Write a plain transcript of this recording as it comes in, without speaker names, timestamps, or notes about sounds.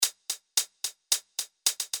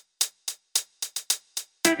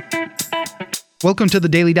Welcome to the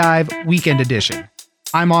Daily Dive Weekend Edition.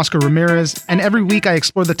 I'm Oscar Ramirez, and every week I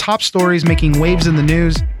explore the top stories making waves in the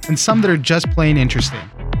news and some that are just plain interesting.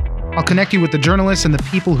 I'll connect you with the journalists and the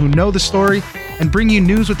people who know the story and bring you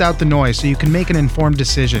news without the noise so you can make an informed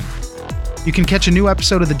decision. You can catch a new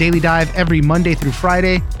episode of the Daily Dive every Monday through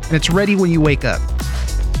Friday, and it's ready when you wake up.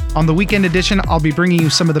 On the Weekend Edition, I'll be bringing you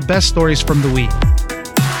some of the best stories from the week.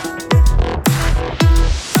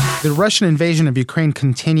 The Russian invasion of Ukraine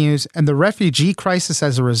continues, and the refugee crisis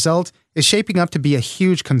as a result is shaping up to be a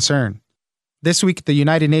huge concern. This week, the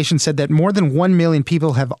United Nations said that more than 1 million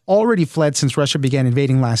people have already fled since Russia began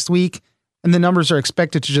invading last week, and the numbers are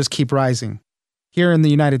expected to just keep rising. Here in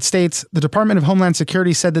the United States, the Department of Homeland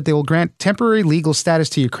Security said that they will grant temporary legal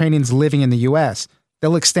status to Ukrainians living in the U.S.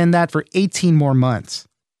 They'll extend that for 18 more months.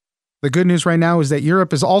 The good news right now is that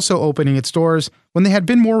Europe is also opening its doors when they had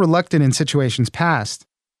been more reluctant in situations past.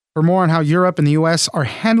 For more on how Europe and the U.S. are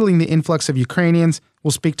handling the influx of Ukrainians,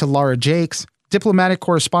 we'll speak to Laura Jakes, diplomatic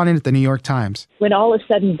correspondent at the New York Times. When all is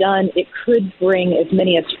said and done, it could bring as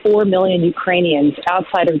many as 4 million Ukrainians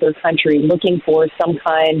outside of their country looking for some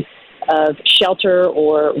kind of shelter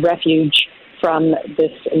or refuge from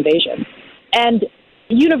this invasion. And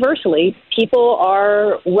universally, people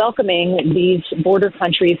are welcoming these border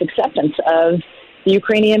countries' acceptance of the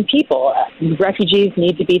Ukrainian people. Refugees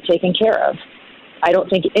need to be taken care of. I don't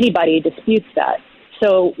think anybody disputes that.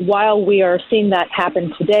 So while we are seeing that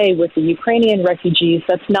happen today with the Ukrainian refugees,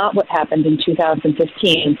 that's not what happened in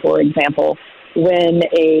 2015, for example, when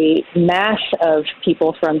a mass of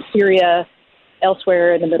people from Syria,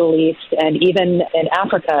 elsewhere in the Middle East, and even in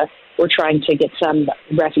Africa were trying to get some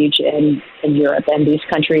refuge in Europe, and these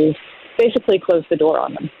countries basically closed the door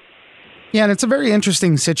on them. Yeah, and it's a very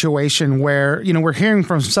interesting situation where, we're hearing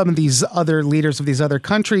from some of these other leaders of these other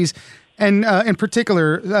countries. And in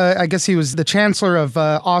particular, I guess he was the chancellor of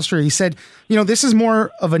Austria. He said, this is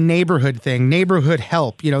more of a neighborhood thing, neighborhood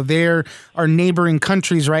help. There are neighboring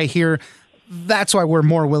countries right here. That's why we're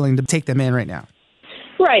more willing to take them in right now.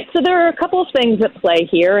 Right. So there are a couple of things at play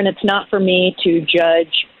here, and it's not for me to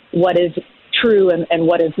judge what is true and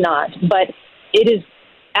what is not. But it is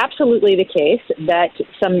absolutely the case that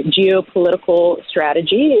some geopolitical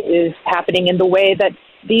strategy is happening in the way that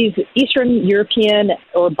these Eastern European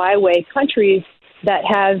or byway countries that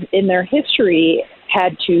have in their history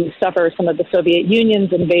had to suffer some of the Soviet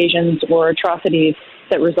Union's invasions or atrocities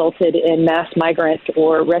that resulted in mass migrant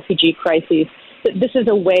or refugee crises. This is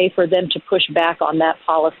a way for them to push back on that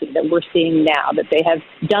policy that we're seeing now, that they have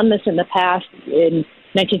done this in the past. In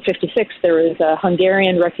 1956, there was a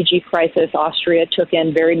Hungarian refugee crisis. Austria took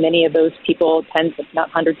in very many of those people, tens if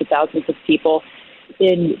not hundreds of thousands of people.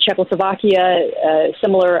 In Czechoslovakia, a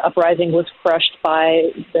similar uprising was crushed by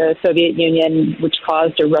the Soviet Union, which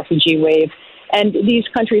caused a refugee wave. And these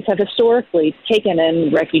countries have historically taken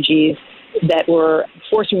in refugees that were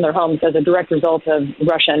forced from their homes as a direct result of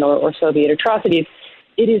Russian or Soviet atrocities.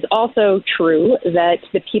 It is also true that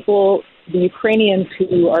the Ukrainians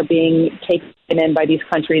who are being taken in by these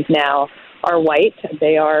countries now are white,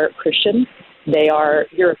 they are Christian, they are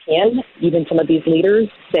European. Even some of these leaders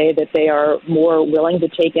say that they are more willing to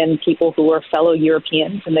take in people who are fellow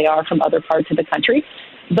Europeans than they are from other parts of the country.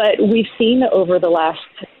 But we've seen over the last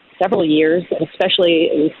several years, and especially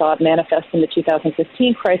we saw it manifest in the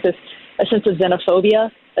 2015 crisis, a sense of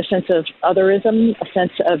xenophobia, a sense of otherism, a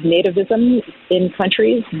sense of nativism in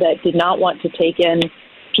countries that did not want to take in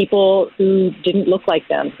people who didn't look like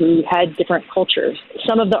them, who had different cultures.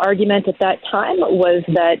 Some of the argument at that time was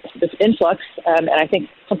that this influx, and I think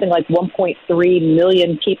something like 1.3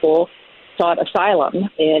 million people sought asylum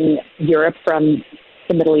in Europe from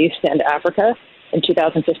the Middle East and Africa in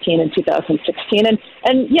 2015 and 2016.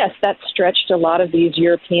 And yes, that stretched a lot of these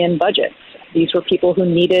European budgets. These were people who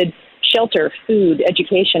needed shelter, food,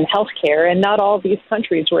 education, healthcare, and not all of these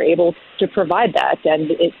countries were able to provide that.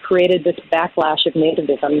 And it created this backlash of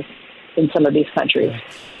nativism in some of these countries.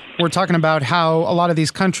 We're talking about how a lot of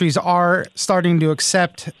these countries are starting to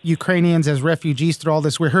accept Ukrainians as refugees through all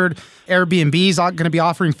this. We heard Airbnb is going to be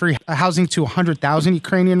offering free housing to 100,000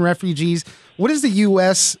 Ukrainian refugees. What is the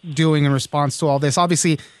U.S. doing in response to all this?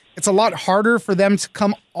 Obviously, it's a lot harder for them to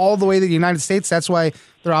come all the way to the United States. That's why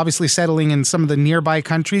they're obviously settling in some of the nearby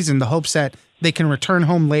countries in the hopes that they can return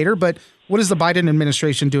home later. But what is the Biden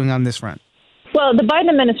administration doing on this front? Well, the Biden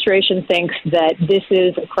administration thinks that this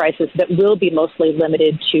is a crisis that will be mostly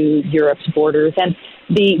limited to Europe's borders. And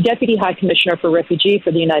the Deputy High Commissioner for Refugee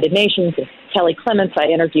for the United Nations, Kelly Clements, I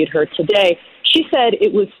interviewed her today. She said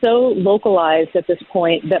it was so localized at this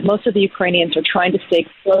point that most of the Ukrainians are trying to stay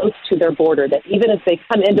close to their border, that even if they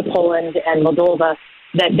come into Poland and Moldova,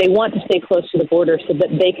 that they want to stay close to the border so that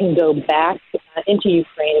they can go back into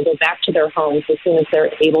Ukraine and go back to their homes as soon as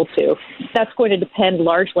they're able to. That's going to depend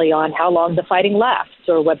largely on how long the fighting lasts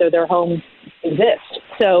or whether their homes exist.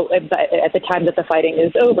 So at the time that the fighting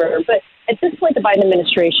is over. But at this point, the Biden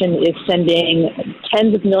administration is sending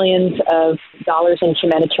tens of millions of dollars in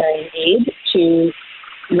humanitarian aid to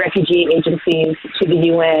refugee agencies, to the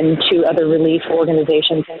UN, to other relief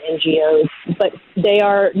organizations and NGOs. But they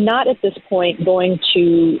are not at this point going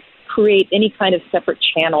to create any kind of separate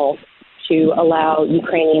channel to allow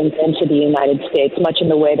Ukrainians into the United States, much in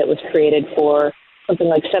the way that was created for something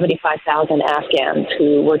like 75,000 Afghans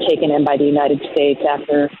who were taken in by the United States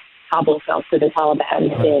after Kabul fell for the Taliban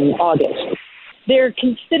in August. They're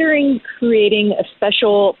considering creating a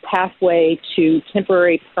special pathway to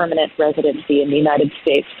temporary permanent residency in the United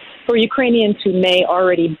States for Ukrainians who may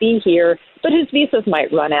already be here, but whose visas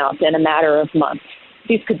might run out in a matter of months.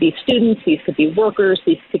 These could be students, these could be workers,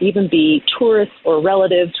 these could even be tourists or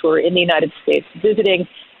relatives who are in the United States visiting.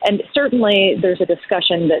 And certainly there's a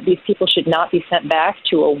discussion that these people should not be sent back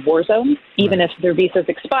to a war zone, even if their visas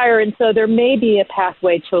expire. And so there may be a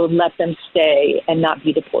pathway to let them stay and not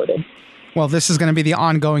be deported. Well, this is going to be the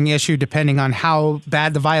ongoing issue depending on how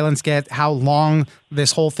bad the violence gets, how long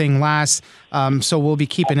this whole thing lasts. So we'll be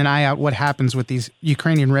keeping an eye out what happens with these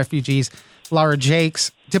Ukrainian refugees. Laura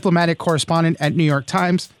Jakes, diplomatic correspondent at New York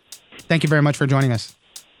Times. Thank you very much for joining us.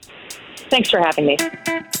 Thanks for having me.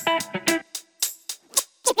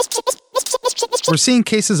 We're seeing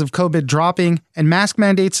cases of COVID dropping and mask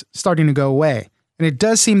mandates starting to go away. And it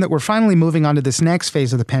does seem that we're finally moving on to this next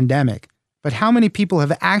phase of the pandemic. But how many people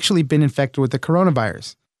have actually been infected with the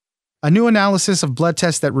coronavirus? A new analysis of blood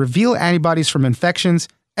tests that reveal antibodies from infections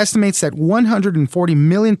estimates that 140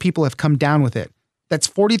 million people have come down with it. That's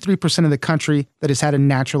 43% of the country that has had a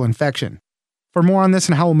natural infection. For more on this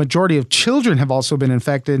and how a majority of children have also been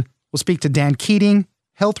infected, we'll speak to Dan Keating,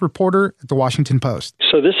 health reporter at The Washington Post.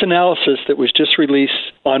 So this analysis that was just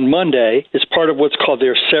released on Monday is part of what's called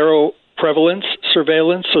their seroprevalence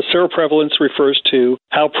surveillance. So seroprevalence refers to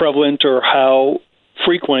how prevalent or how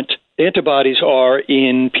frequent antibodies are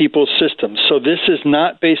in people's systems. So this is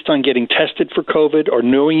not based on getting tested for COVID or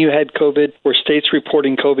knowing you had COVID or states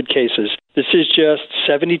reporting COVID cases. This is just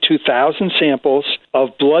 72,000 samples of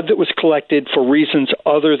blood that was collected for reasons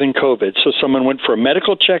other than COVID. So someone went for a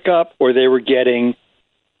medical checkup or they were getting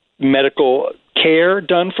medical care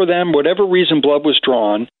done for them, whatever reason blood was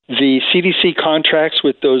drawn. The CDC contracts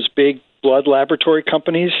with those big blood laboratory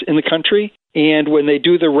companies in the country. And when they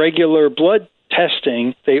do the regular blood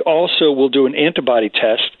testing, they also will do an antibody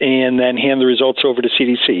test and then hand the results over to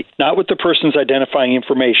CDC. Not with the person's identifying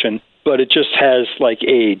information, but it just has like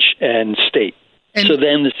age and state. So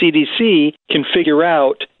then the CDC can figure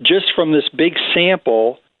out just from this big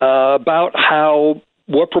sample about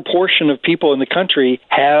what proportion of people in the country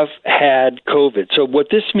have had COVID. So what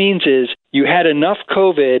this means is you had enough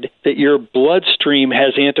COVID that your bloodstream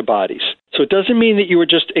has antibodies. So it doesn't mean that you were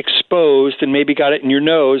just exposed and maybe got it in your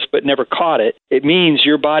nose but never caught it. It means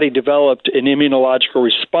your body developed an immunological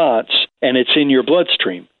response and it's in your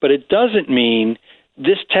bloodstream. But it doesn't mean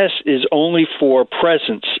this test is only for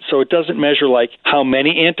presence. So it doesn't measure like how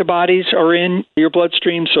many antibodies are in your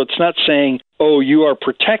bloodstream. So it's not saying, oh, you are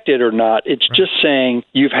protected or not. It's just saying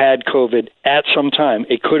you've had COVID at some time.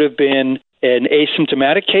 It could have been an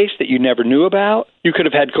asymptomatic case that you never knew about. You could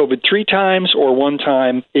have had COVID 3 times or 1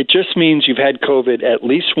 time. It just means you've had COVID at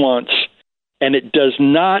least once, and it does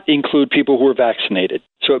not include people who are vaccinated.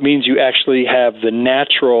 So it means you actually have the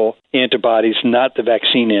natural antibodies, not the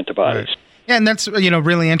vaccine antibodies. Right. Yeah, and that's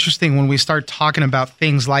really interesting when we start talking about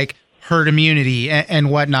things like herd immunity and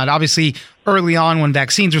whatnot. Obviously, early on when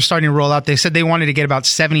vaccines were starting to roll out, they said they wanted to get about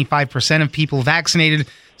 75% of people vaccinated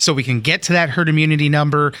so we can get to that herd immunity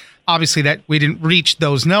number. Obviously, that we didn't reach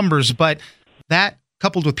those numbers, but that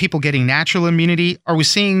coupled with people getting natural immunity, are we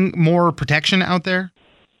seeing more protection out there?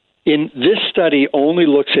 In this study only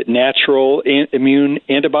looks at natural immune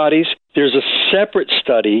antibodies. There's a separate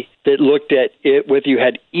study that looked at it whether you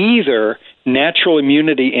had either natural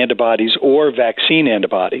immunity antibodies or vaccine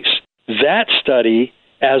antibodies. That study,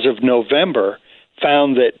 as of November,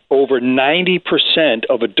 found that over 90%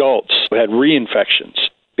 of adults had reinfections.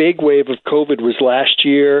 Big wave of COVID was last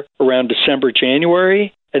year around December,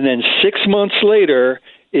 January, and then 6 months later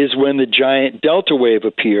is when the giant Delta wave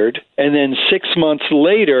appeared, and then 6 months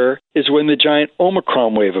later is when the giant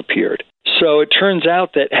Omicron wave appeared. So it turns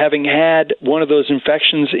out that having had one of those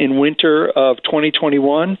infections in winter of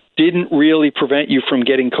 2021 didn't really prevent you from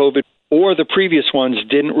getting COVID or the previous ones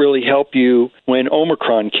didn't really help you when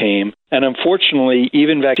Omicron came. And unfortunately,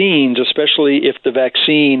 even vaccines, especially if the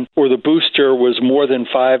vaccine or the booster was more than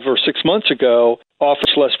 5 or 6 months ago,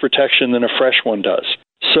 offers less protection than a fresh one does.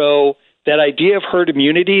 So that idea of herd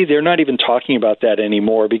immunity, they're not even talking about that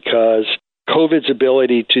anymore because COVID's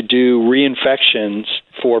ability to do reinfections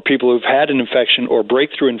for people who've had an infection or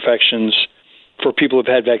breakthrough infections for people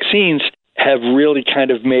who've had vaccines have really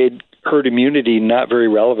kind of made herd immunity not very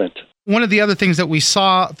relevant. One of the other things that we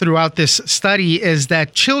saw throughout this study is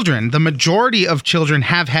that children, the majority of children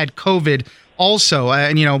have had COVID also.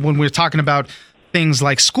 And, when we're talking about things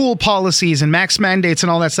like school policies and mask mandates and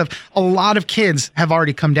all that stuff, a lot of kids have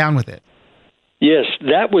already come down with it. Yes,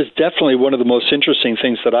 that was definitely one of the most interesting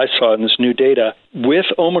things that I saw in this new data. With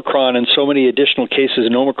Omicron and so many additional cases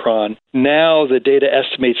in Omicron, now the data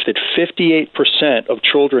estimates that 58% of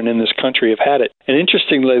children in this country have had it. And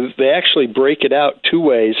interestingly, they actually break it out two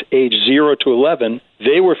ways. Age 0 to 11,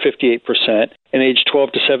 they were 58%, and age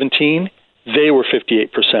 12 to 17, they were 58%.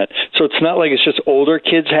 So it's not like it's just older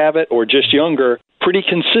kids have it or just younger. Pretty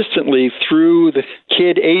consistently through the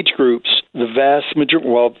kid age groups, the vast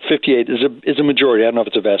majority, 58 is a majority. I don't know if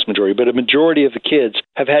it's a vast majority, but a majority of the kids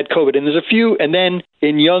have had COVID. And there's a few, and then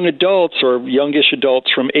in young adults or youngish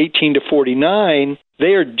adults from 18 to 49,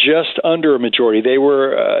 they are just under a majority. They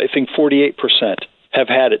were, I think, 48% have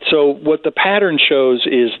had it. So what the pattern shows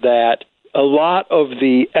is that a lot of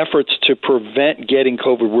the efforts to prevent getting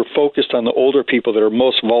COVID were focused on the older people that are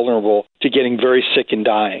most vulnerable to getting very sick and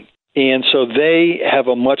dying. And so they have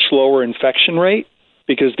a much lower infection rate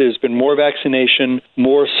because there's been more vaccination,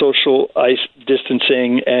 more social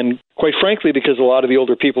distancing, and quite frankly, because a lot of the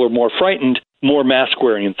older people are more frightened, more mask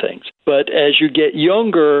wearing and things. But as you get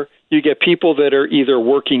younger, you get people that are either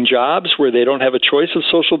working jobs where they don't have a choice of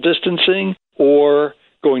social distancing or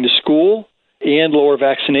going to school, and lower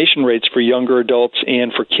vaccination rates for younger adults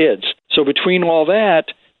and for kids. So between all that,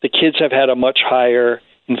 the kids have had a much higher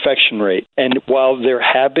infection rate. And while there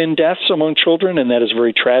have been deaths among children, and that is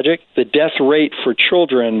very tragic, the death rate for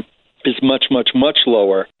children is much, much, much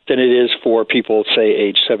lower than it is for people, say,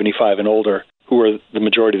 age 75 and older, who are the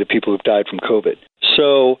majority of the people who've died from COVID.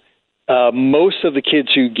 So most of the kids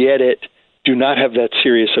who get it do not have that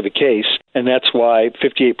serious of a case, and that's why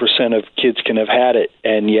 58% of kids can have had it,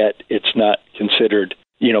 and yet it's not considered,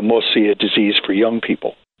 mostly a disease for young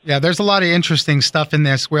people. Yeah, there's a lot of interesting stuff in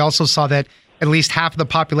this. We also saw that at least half of the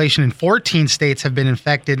population in 14 states have been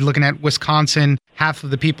infected. Looking at Wisconsin, half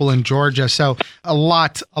of the people in Georgia. So a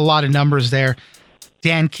lot of numbers there.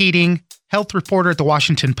 Dan Keating, health reporter at the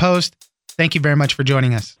Washington Post. Thank you very much for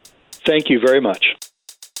joining us. Thank you very much.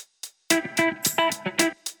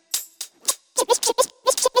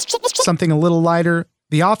 Something a little lighter,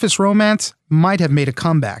 the office romance might have made a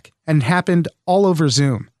comeback, and happened all over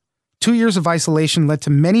Zoom. 2 years of isolation led to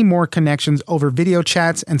many more connections over video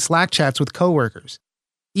chats and Slack chats with coworkers.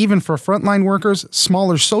 Even for frontline workers,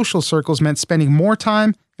 smaller social circles meant spending more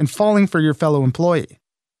time and falling for your fellow employee.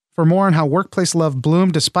 For more on how workplace love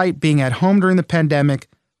bloomed despite being at home during the pandemic,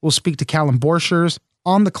 we'll speak to Callum Borchers,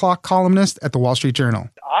 on-the-clock columnist at the Wall Street Journal.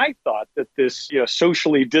 I thought that this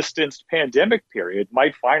socially distanced pandemic period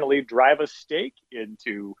might finally drive a stake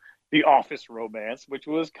into the office romance, which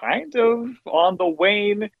was kind of on the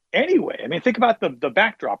wane anyway. I mean, think about the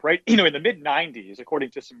backdrop, right? In the mid-90s,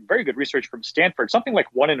 according to some very good research from Stanford, something like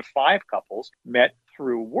 1 in 5 couples met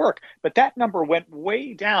through work. But that number went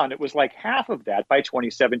way down. It was like half of that by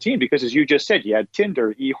 2017, because as you just said, you had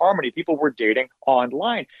Tinder, eHarmony, people were dating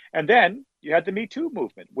online. And then you had the Me Too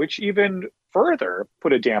movement, which even further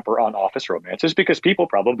put a damper on office romances because people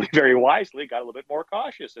probably very wisely got a little bit more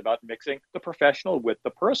cautious about mixing the professional with the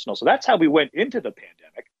personal. So that's how we went into the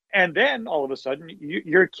pandemic. And then all of a sudden,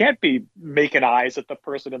 you can't be making eyes at the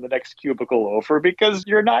person in the next cubicle over because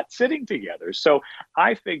you're not sitting together. So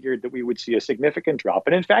I figured that we would see a significant drop.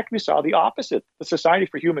 And in fact, we saw the opposite. The Society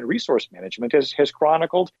for Human Resource Management has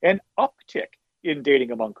chronicled an uptick in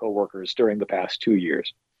dating among coworkers during the past 2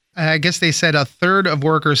 years. I guess they said a third of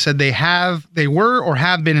workers said they were or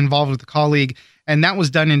have been involved with a colleague, and that was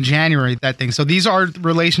done in January, that thing. So these are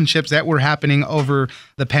relationships that were happening over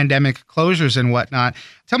the pandemic closures and whatnot.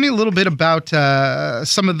 Tell me a little bit about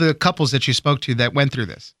some of the couples that you spoke to that went through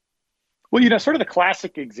this. Well, sort of the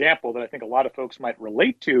classic example that I think a lot of folks might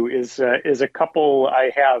relate to is a couple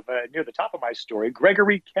I have near the top of my story,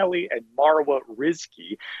 Gregory Kelly and Marwa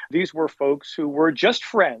Rizki. These were folks who were just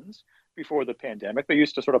friends before the pandemic. They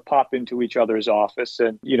used to sort of pop into each other's office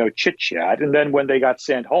and, chit chat. And then when they got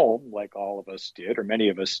sent home, like all of us did, or many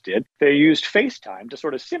of us did, they used FaceTime to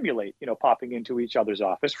sort of simulate, popping into each other's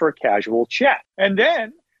office for a casual chat. And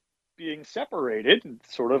then being separated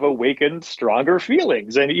sort of awakened stronger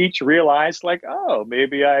feelings, and each realized like, oh,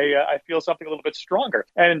 maybe I feel something a little bit stronger.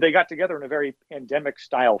 And they got together in a very pandemic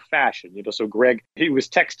style fashion. So Greg, he was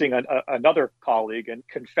texting another colleague and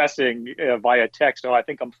confessing via text, oh, I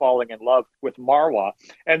think I'm falling in love with Marwa.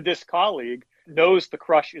 And this colleague knows the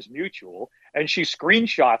crush is mutual, and she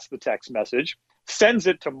screenshots the text message, sends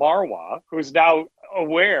it to Marwa, who's now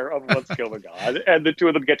aware of what's going on, and the two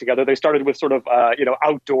of them get together. They started with sort of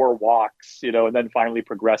outdoor walks, and then finally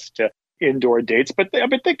progressed to indoor dates. But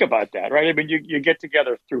think about that, right? I mean, you get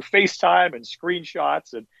together through FaceTime and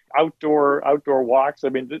screenshots and outdoor walks. I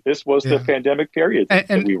mean, this was the pandemic period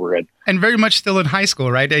that we were in. And very much still in high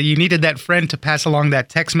school, right? You needed that friend to pass along that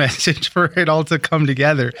text message for it all to come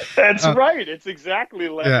together. That's right. It's exactly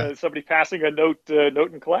like somebody passing a note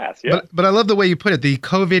in class. Yeah. But I love the way you put it. The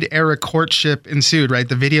COVID era courtship ensued, right?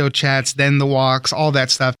 The video chats, then the walks, all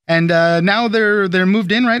that stuff. And now they're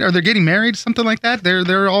moved in, right? Or they're getting married, something like that.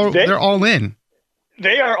 They're all in.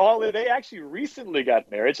 They are all in. They actually recently got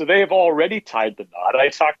married, so they have already tied the knot. I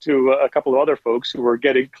talked to a couple of other folks who were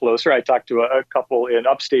getting closer. I talked to a couple in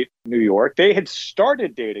upstate New York. They had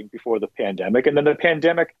started dating before the pandemic, and then the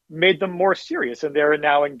pandemic made them more serious, and they're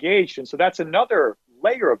now engaged. And so that's another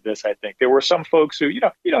layer of this, I think. There were some folks who, you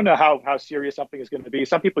don't know how serious something is going to be.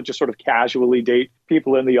 Some people just sort of casually date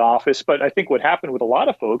people in the office. But I think what happened with a lot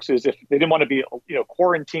of folks is if they didn't want to be,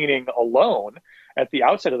 quarantining alone at the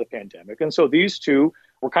outset of the pandemic. And so these two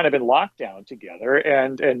were kind of in lockdown together.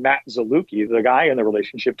 And Matt Zaluki, the guy in the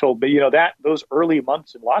relationship, told me, that those early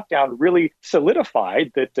months in lockdown really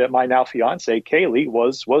solidified that my now fiance, Kaylee,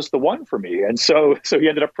 was the one for me. And so he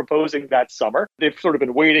ended up proposing that summer. They've sort of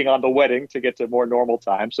been waiting on the wedding to get to more normal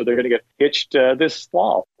time. So they're going to get hitched this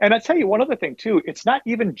fall. And I tell you one other thing, too. It's not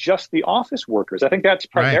even just the office workers. I think that's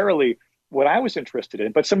primarily what I was interested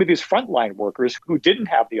in. But some of these frontline workers who didn't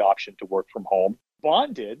have the option to work from home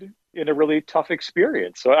bonded in a really tough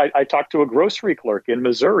experience. So I talked to a grocery clerk in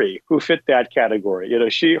Missouri who fit that category.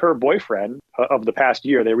 Her boyfriend of the past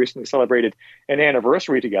year, they recently celebrated an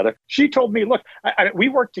anniversary together. She told me, look, we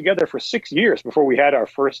worked together for 6 years before we had our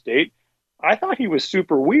first date. I thought he was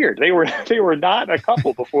super weird. They were not a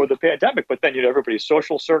couple before the pandemic, but then, everybody's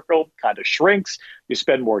social circle kind of shrinks. You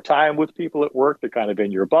spend more time with people at work. They're kind of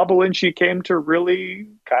in your bubble. And she came to really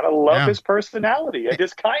kind of love his personality and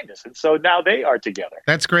his kindness. And so now they are together.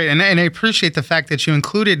 That's great. And I appreciate the fact that you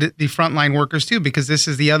included the frontline workers too, because this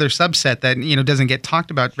is the other subset that, doesn't get talked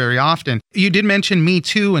about very often. You did mention Me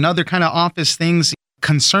Too and other kind of office things,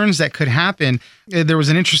 concerns that could happen. There was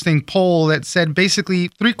an interesting poll that said basically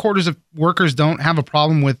 3/4 of workers don't have a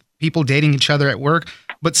problem with people dating each other at work,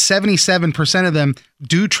 but 77% of them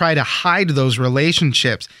do try to hide those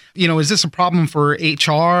relationships. Is this a problem for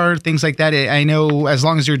HR, things like that? I know as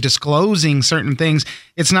long as you're disclosing certain things,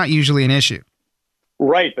 it's not usually an issue.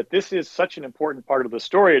 Right. But this is such an important part of the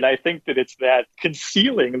story. And I think that it's that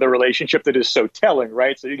concealing the relationship that is so telling,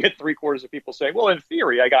 right? So you get 3/4 of people saying, well, in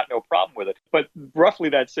theory, I got no problem with it. But roughly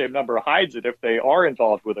that same number hides it if they are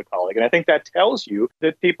involved with a colleague. And I think that tells you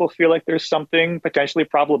that people feel like there's something potentially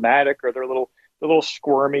problematic or they're a little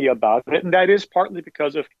squirmy about it. And that is partly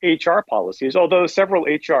because of HR policies, although several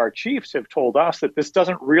HR chiefs have told us that this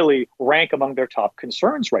doesn't really rank among their top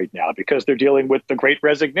concerns right now because they're dealing with the Great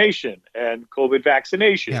Resignation and COVID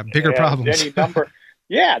vaccination. Yeah, bigger problems. Any number.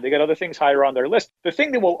 Yeah, they got other things higher on their list. The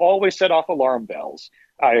thing that will always set off alarm bells,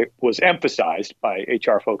 I was emphasized by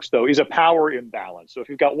HR folks, though, is a power imbalance. So if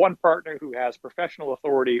you've got one partner who has professional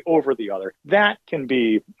authority over the other, that can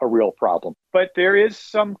be a real problem. But there is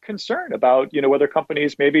some concern about, whether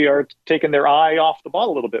companies maybe are taking their eye off the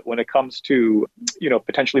ball a little bit when it comes to,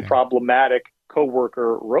 potentially problematic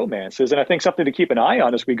coworker romances. And I think something to keep an eye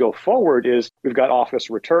on as we go forward is we've got office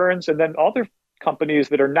returns and then other companies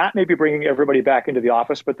that are not maybe bringing everybody back into the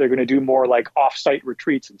office, but they're going to do more like off-site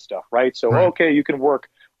retreats and stuff, right? So, okay, you can work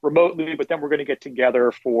remotely, but then we're going to get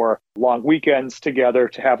together for long weekends together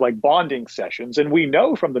to have like bonding sessions. And we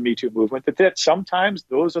know from the Me Too movement that sometimes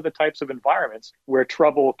those are the types of environments where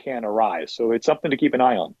trouble can arise. So it's something to keep an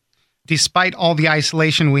eye on. Despite all the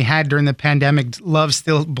isolation we had during the pandemic, love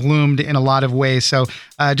still bloomed in a lot of ways. So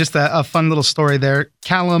just a fun little story there.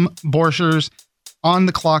 Callum Borchers, on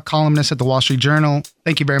the clock columnist at the Wall Street Journal.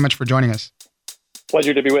 Thank you very much for joining us.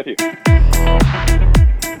 Pleasure to be with you.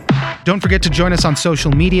 Don't forget to join us on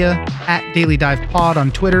social media at Daily Dive Pod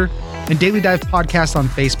on Twitter and Daily Dive Podcast on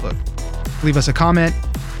Facebook. Leave us a comment,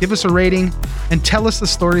 give us a rating, and tell us the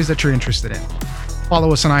stories that you're interested in.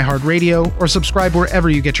 Follow us on iHeartRadio or subscribe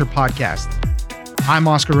wherever you get your podcast. I'm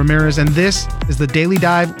Oscar Ramirez, and this is the Daily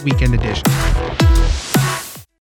Dive Weekend Edition.